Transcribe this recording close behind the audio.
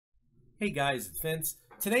Hey guys, it's Vince.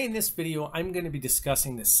 Today in this video, I'm going to be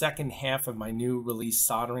discussing the second half of my new release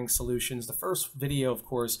soldering solutions. The first video, of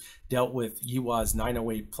course, dealt with Yihua's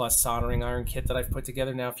 908 Plus soldering iron kit that I've put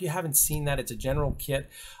together. Now, if you haven't seen that, it's a general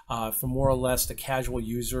kit for more or less the casual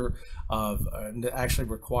user that actually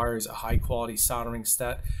requires a high quality soldering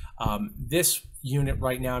set. This unit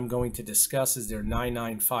right now I'm going to discuss is their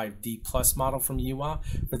 995D Plus model from Yihua.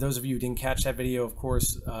 For those of you who didn't catch that video, of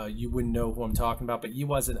course, you wouldn't know who I'm talking about, but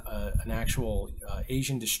Yihua is an actual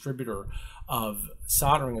Asian distributor of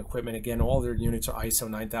soldering equipment. Again, all their units are ISO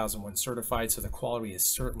 9001 certified, so the quality is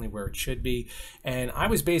certainly where it should be. And I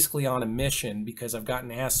was basically on a mission because I've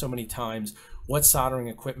gotten asked so many times what soldering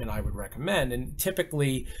equipment I would recommend. And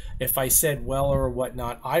typically, if I said Weller or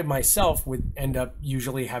whatnot, I myself would end up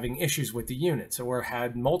usually having issues with the units, or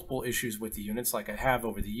had multiple issues with the units like I have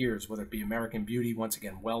over the years, whether it be American Beauty, once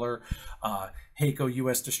again, Weller, Heiko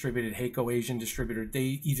US distributed, Heiko Asian distributor.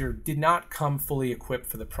 They either did not come fully equipped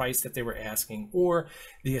for the price that they were asking, or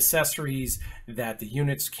the accessories that the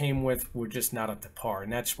units came with were just not up to par.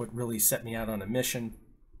 And that's what really set me out on a mission.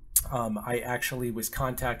 I actually was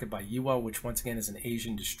contacted by Yihua, which once again is an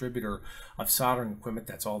Asian distributor of soldering equipment.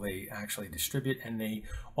 That's all they actually distribute, and they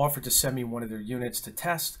offered to send me one of their units to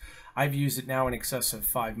test. I've used it now in excess of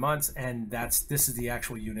 5 months, and this is the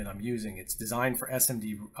actual unit I'm using. It's designed for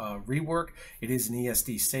SMD rework. It is an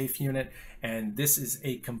ESD safe unit, and this is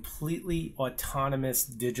a completely autonomous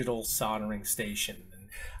digital soldering station. And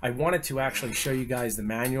I wanted to actually show you guys the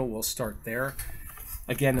manual. We'll start there.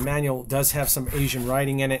 Again, the manual does have some Asian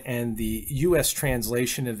writing in it, and the US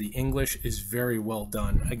translation of the English is very well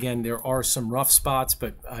done. Again, there are some rough spots,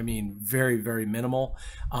 but I mean very, very minimal.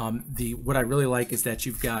 What I really like is that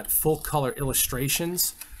you've got full color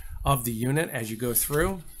illustrations of the unit as you go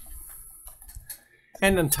through.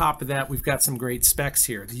 And on top of that, we've got some great specs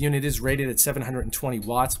here. The unit is rated at 720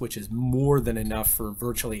 watts, which is more than enough for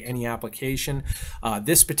virtually any application.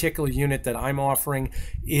 This particular unit that I'm offering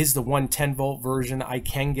is the 110 volt version. I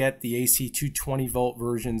can get the AC 220 volt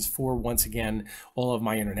versions for, once again, all of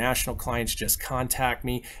my international clients. Just contact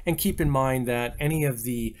me. And keep in mind that any of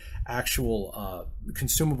the actual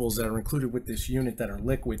consumables that are included with this unit that are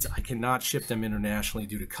liquids, I cannot ship them internationally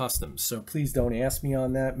due to customs. So please don't ask me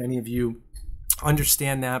on that. Many of you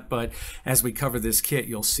understand that, but as we cover this kit,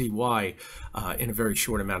 you'll see why in a very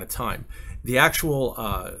short amount of time. The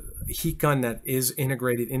actual heat gun that is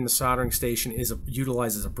integrated in the soldering station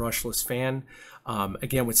utilizes a brushless fan.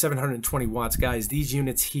 Again, with 720 watts, guys, these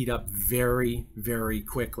units heat up very, very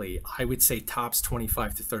quickly. I would say tops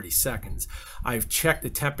 25 to 30 seconds. I've checked the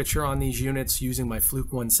temperature on these units using my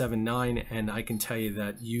Fluke 179, and I can tell you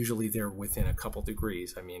that usually they're within a couple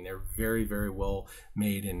degrees. I mean, they're very, very well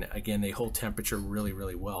made, and again, they hold temperature really,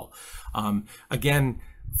 really well. Again,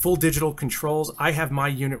 full digital controls. I have my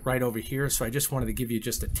unit right over here, so I just wanted to give you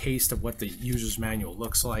just a taste of what the user's manual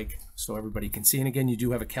looks like so everybody can see. And again, you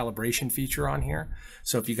do have a calibration feature on here,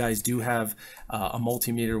 so if you guys do have a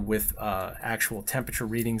multimeter with actual temperature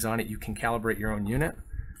readings on it, you can calibrate your own unit.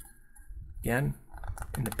 Again,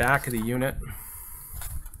 in the back of the unit,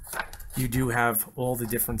 you do have all the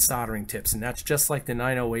different soldering tips, and that's just like the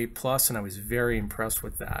 908 Plus, and I was very impressed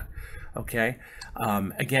with that. Okay,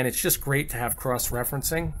 again, it's just great to have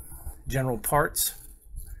cross-referencing general parts.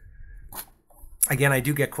 Again, I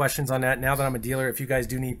do get questions on that. Now that I'm a dealer, if you guys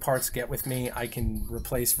do need parts, get with me. I can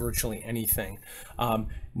replace virtually anything.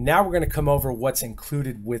 Now we're going to come over what's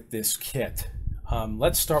included with this kit.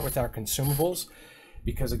 Let's start with our consumables,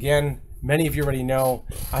 because again, many of you already know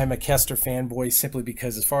I'm a Kester fanboy, simply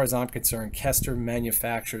because as far as I'm concerned, Kester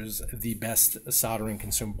manufactures the best soldering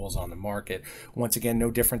consumables on the market. Once again, no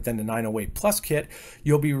different than the 908 Plus kit.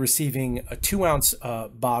 You'll be receiving a 2-ounce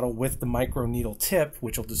bottle with the micro needle tip,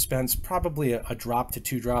 which will dispense probably a drop to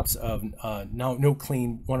 2 drops of no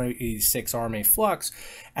clean 186 RMA flux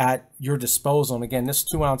at your disposal. And again, this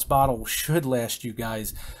 2-ounce bottle should last you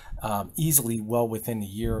guys easily well within a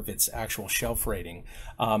year of its actual shelf rating.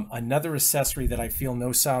 Another accessory that I feel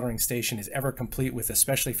no soldering station is ever complete with,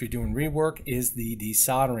 especially if you're doing rework, is the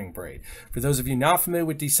desoldering braid. For those of you not familiar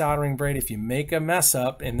with desoldering braid, if you make a mess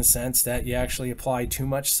up in the sense that you actually apply too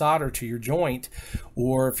much solder to your joint,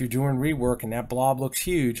 or if you're doing rework and that blob looks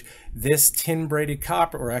huge, this tin braided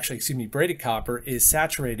copper, or actually, excuse me, braided copper is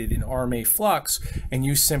saturated in RMA flux, and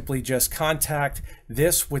you simply just contact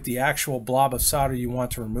this with the actual blob of solder you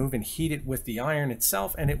want to remove and heat it with the iron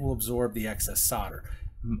itself, and it will absorb the excess solder.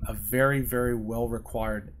 A very, very well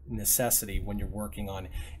required necessity when you're working on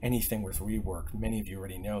anything with rework. Many of you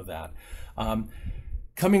already know that.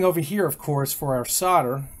 Coming over here, of course, for our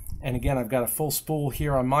solder, and again, I've got a full spool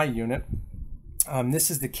here on my unit.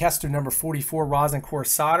 This is the Kester number 44 rosin core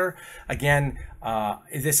solder. Again,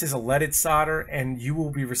 this is a leaded solder, and you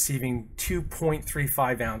will be receiving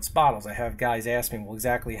 2.35 ounce bottles. I have guys ask me, well,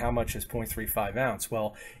 exactly how much is 0.35 ounce?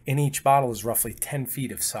 Well, in each bottle is roughly 10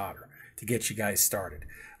 feet of solder to get you guys started.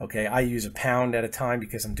 Okay, I use a pound at a time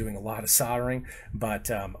because I'm doing a lot of soldering, but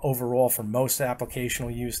overall, for most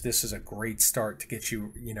applicational use, this is a great start to get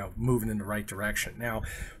you, moving in the right direction. Now,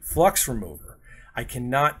 flux remover. I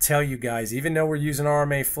cannot tell you guys, even though we're using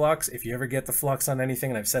RMA flux, if you ever get the flux on anything,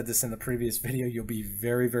 and I've said this in the previous video, you'll be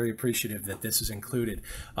very, very appreciative that this is included.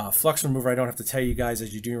 Flux remover, I don't have to tell you guys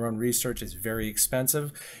as you do your own research, is very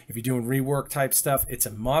expensive. If you're doing rework type stuff, it's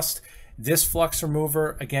a must. This flux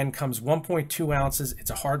remover, again, comes 1.2 ounces.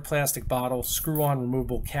 It's a hard plastic bottle, screw-on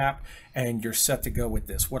removable cap, and you're set to go with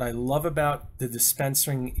this. What I love about the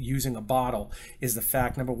dispensing using a bottle is the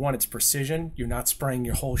fact, number one, it's precision. You're not spraying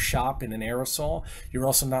your whole shop in an aerosol. You're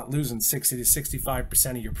also not losing 60 to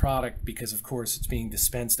 65% of your product because, of course, it's being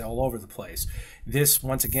dispensed all over the place. This,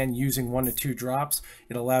 once again, using 1 to 2 drops,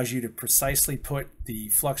 it allows you to precisely put the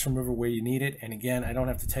flux remover where you need it. And again, I don't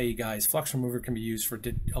have to tell you guys, flux remover can be used for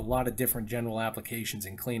a lot of different general applications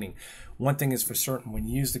in cleaning. One thing is for certain, when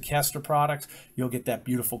you use the Kester product, you'll get that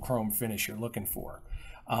beautiful chrome finish you're looking for.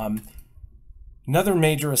 Another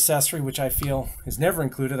major accessory, which I feel is never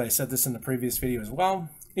included, I said this in the previous video as well,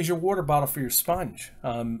 is your water bottle for your sponge.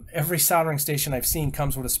 Every soldering station I've seen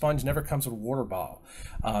comes with a sponge, never comes with a water bottle.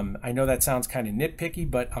 I know that sounds kind of nitpicky,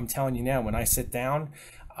 but I'm telling you now, when I sit down,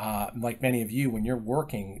 like many of you, when you're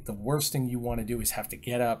working, the worst thing you want to do is have to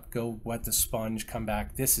get up, go wet the sponge, come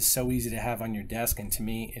back. This is so easy to have on your desk, and to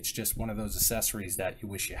me, it's just one of those accessories that you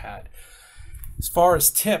wish you had. As far as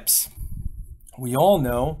tips, we all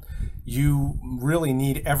know you really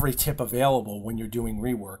need every tip available when you're doing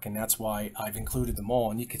rework, and that's why I've included them all.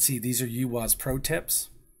 And you can see these are Yihua's Pro tips.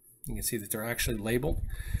 You can see that they're actually labeled.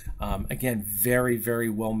 Again, very, very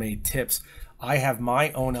well made tips. I have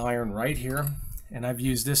my own iron right here, and I've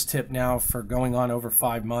used this tip now for going on over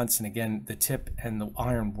 5 months. And again, the tip and the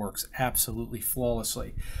iron works absolutely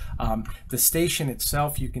flawlessly. The station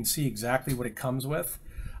itself, you can see exactly what it comes with.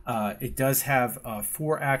 It does have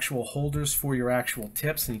 4 actual holders for your actual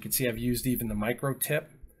tips, and you can see I've used even the micro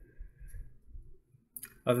tip.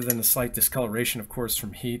 Other than the slight discoloration, of course,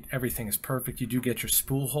 from heat, everything is perfect. You do get your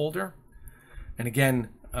spool holder, and again,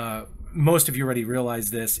 most of you already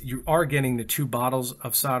realize this. You are getting the 2 bottles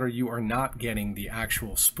of solder. You are not getting the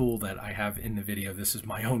actual spool that I have in the video. This is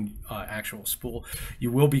my own actual spool.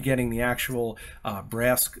 You will be getting the actual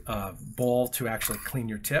brass ball to actually clean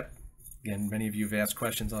your tip. Again, many of you have asked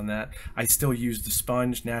questions on that. I still use the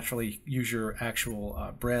sponge. Naturally, use your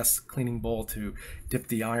actual brass cleaning bowl to dip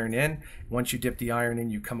the iron in. Once you dip the iron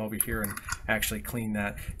in, you come over here and actually clean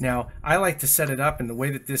that. Now, I like to set it up, and the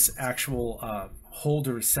way that this actual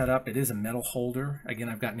holder is set up, it is a metal holder. Again,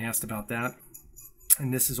 I've gotten asked about that.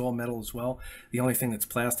 And this is all metal as well. The only thing that's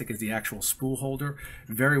plastic is the actual spool holder.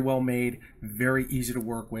 Very well made, very easy to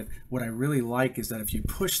work with. What I really like is that if you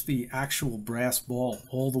push the actual brass ball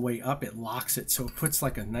all the way up, it locks it. So it puts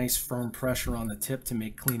like a nice firm pressure on the tip to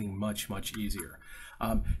make cleaning much, much easier.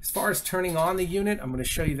 As far as turning on the unit, I'm going to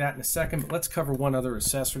show you that in a second, but let's cover one other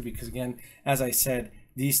accessory because, again, as I said,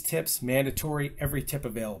 these tips, mandatory, every tip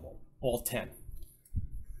available, all 10.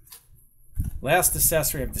 Last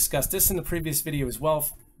accessory, I've discussed this in the previous video as well.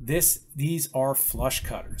 These are flush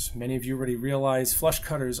cutters. Many of you already realize flush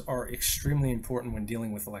cutters are extremely important when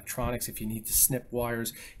dealing with electronics. If you need to snip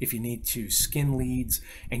wires, if you need to skin leads,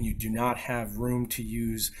 and you do not have room to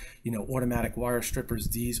use, automatic wire strippers,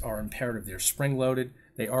 these are imperative. They're spring-loaded.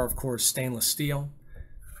 They are, of course, stainless steel,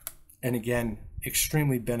 and again,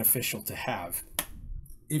 extremely beneficial to have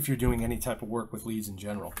if you're doing any type of work with leads in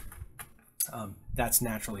general. That's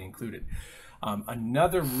naturally included.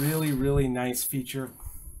 Another really, really nice feature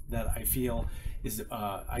that I feel is,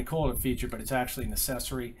 I call it a feature, but it's actually an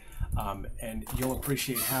accessory, and you'll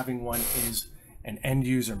appreciate having one, is an end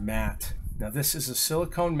user mat. Now this is a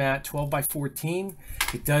silicone mat, 12 by 14.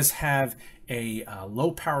 It does have a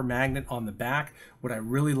low power magnet on the back. What I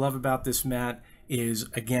really love about this mat is,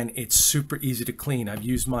 again, it's super easy to clean. I've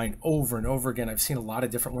used mine over and over again. I've seen a lot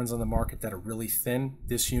of different ones on the market that are really thin.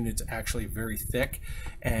 This unit's actually very thick,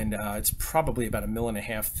 and it's probably about 1.5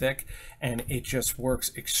 mils thick, and it just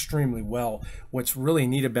works extremely well. What's really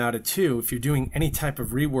neat about it too, if you're doing any type of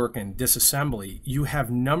rework and disassembly, you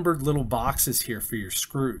have numbered little boxes here for your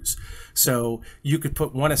screws. So you could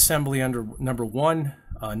put one assembly under number 1,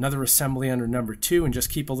 another assembly under number 2, and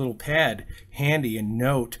just keep a little pad handy and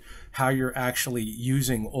note how you're actually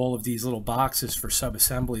using all of these little boxes for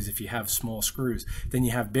sub-assemblies if you have small screws. Then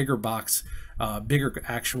you have bigger box bigger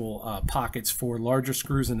actual pockets for larger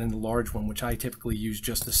screws, and then the large one, which I typically use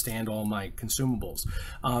just to stand all my consumables.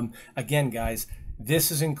 Again, guys,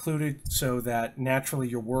 this is included so that naturally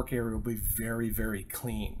your work area will be very, very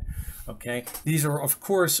clean. Okay, these are, of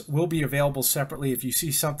course, will be available separately. If you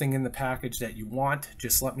see something in the package that you want,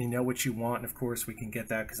 just let me know what you want, and of course we can get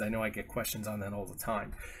that, because I know I get questions on that all the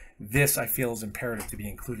time. This I feel is imperative to be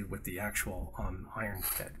included with the actual iron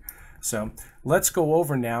kit. So let's go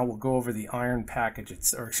over now. We'll go over the iron package,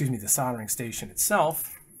 or excuse me, the soldering station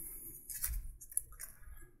itself.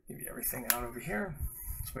 Give you everything out over here,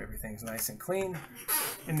 so everything's nice and clean,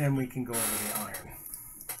 and then we can go over the iron.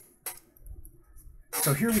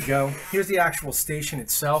 So here we go. Here's the actual station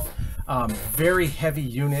itself. Very heavy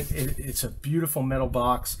unit. It's a beautiful metal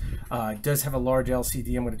box. It does have a large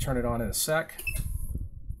LCD. I'm going to turn it on in a sec.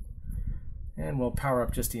 And we'll power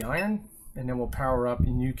up just the iron. And then we'll power up,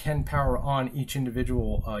 and you can power on each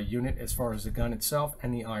individual unit as far as the gun itself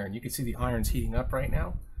and the iron. You can see the iron's heating up right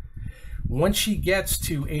now. Once she gets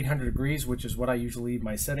to 800 degrees, which is what I usually leave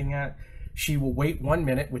my setting at, she will wait 1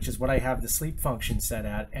 minute, which is what I have the sleep function set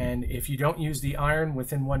at. And if you don't use the iron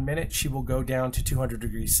within 1 minute, she will go down to 200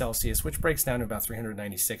 degrees Celsius, which breaks down to about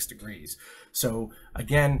 396 degrees. So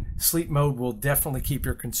again, sleep mode will definitely keep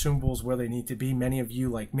your consumables where they need to be. Many of you,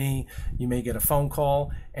 like me, you may get a phone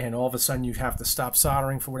call and all of a sudden you have to stop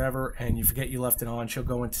soldering for whatever, and you forget you left it on. She'll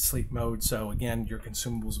go into sleep mode. So again, your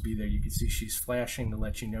consumables will be there. You can see she's flashing to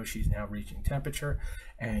let you know she's now reaching temperature,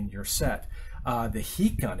 and you're set. The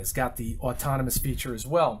heat gun has got the autonomous feature as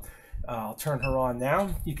well. I'll turn her on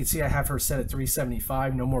now. You can see I have her set at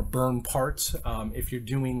 375, no more burn parts. If you're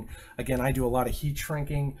doing, again, I do a lot of heat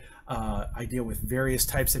shrinking. I deal with various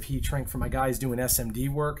types of heat shrink for my guys doing SMD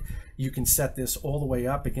work. You can set this all the way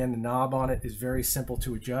up. Again, the knob on it is very simple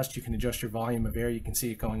to adjust. You can adjust your volume of air. You can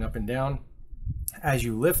see it going up and down. As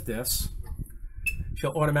you lift this,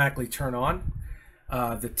 she'll automatically turn on.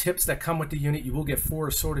 The tips that come with the unit, you will get 4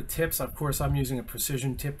 assorted tips. Of course, I'm using a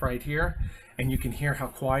precision tip right here, and you can hear how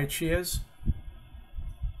quiet she is.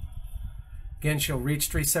 Again, she'll reach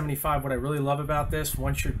 375. What I really love about this,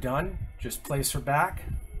 once you're done, just place her back.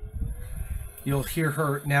 You'll hear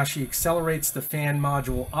her, now she accelerates the fan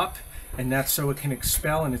module up, and that's so it can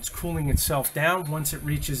expel, and it's cooling itself down. Once it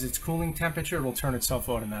reaches its cooling temperature, it will turn itself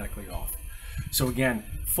automatically off. So again,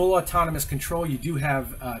 full autonomous control. You do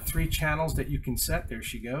have 3 channels that you can set. There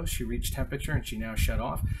she goes. She reached temperature and she now shut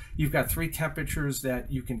off. You've got 3 temperatures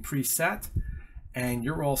that you can preset, and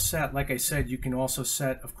you're all set. Like I said, you can also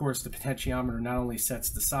set, of course, the potentiometer not only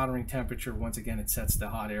sets the soldering temperature, once again, it sets the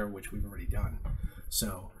hot air, which we've already done.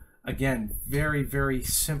 So again, very, very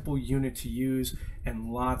simple unit to use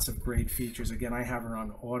and lots of great features. Again, I have her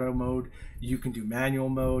on auto mode. You can do manual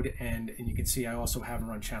mode, and you can see I also have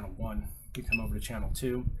her on channel 1. You come over to channel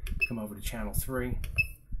 2, come over to channel 3,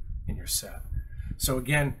 and you're set. So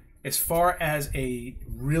again, as far as a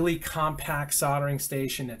really compact soldering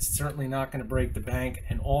station that's certainly not going to break the bank,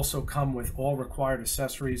 and also come with all required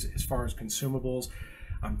accessories as far as consumables,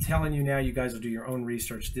 I'm telling you now, you guys will do your own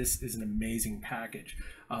research. This is an amazing package.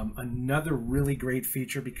 Another really great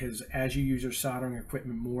feature, because as you use your soldering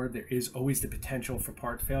equipment more, there is always the potential for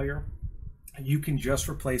part failure. You can just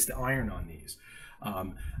replace the iron on these.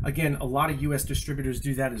 Again, a lot of US distributors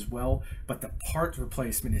do that as well, but the part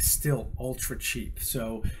replacement is still ultra cheap.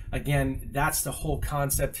 So again, that's the whole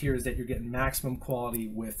concept here, is that you're getting maximum quality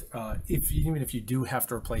with, even if you do have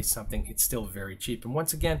to replace something, it's still very cheap. And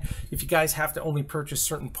once again, if you guys have to only purchase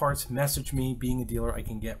certain parts, message me. Being a dealer, I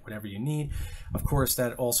can get whatever you need. Of course,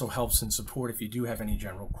 that also helps in support if you do have any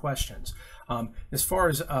general questions. As far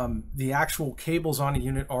as the actual cables on the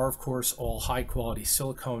unit are, of course, all high quality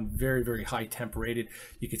silicone, very, very high temp rated.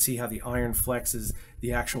 You can see how the iron flexes.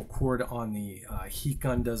 The actual cord on the heat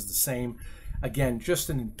gun does the same. Again, just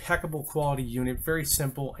an impeccable quality unit, very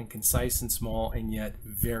simple and concise and small, and yet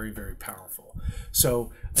very, very powerful.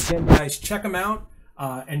 So again, guys, check them out.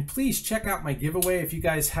 And please check out my giveaway. If you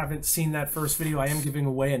guys haven't seen that first video, I am giving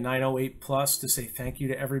away a 908 Plus to say thank you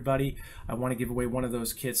to everybody. I want to give away one of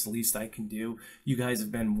those kits, the least I can do. You guys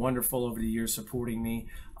have been wonderful over the years supporting me.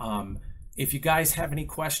 If you guys have any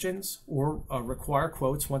questions or require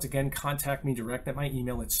quotes, once again, contact me direct at my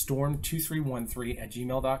email. It's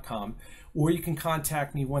storm2313@gmail.com. Or you can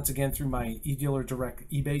contact me once again through my eDealer Direct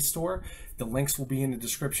eBay store. The links will be in the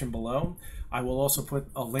description below. I will also put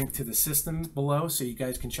a link to the system below so you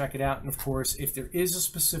guys can check it out. And of course, if there is a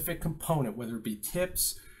specific component, whether it be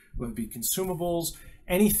tips, whether it be consumables,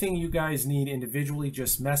 anything you guys need individually,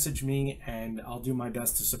 just message me and I'll do my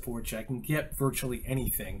best to support you. I can get virtually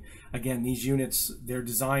anything. Again, these units, they're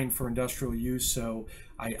designed for industrial use, so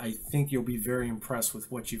I think you'll be very impressed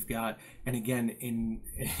with what you've got. And again,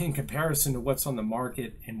 in comparison to what's on the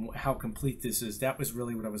market and how complete this is, that was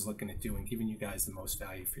really what I was looking at doing, giving you guys the most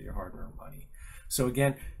value for your hard-earned money. So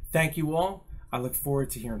again, thank you all. I look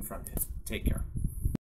forward to hearing from you. Take care.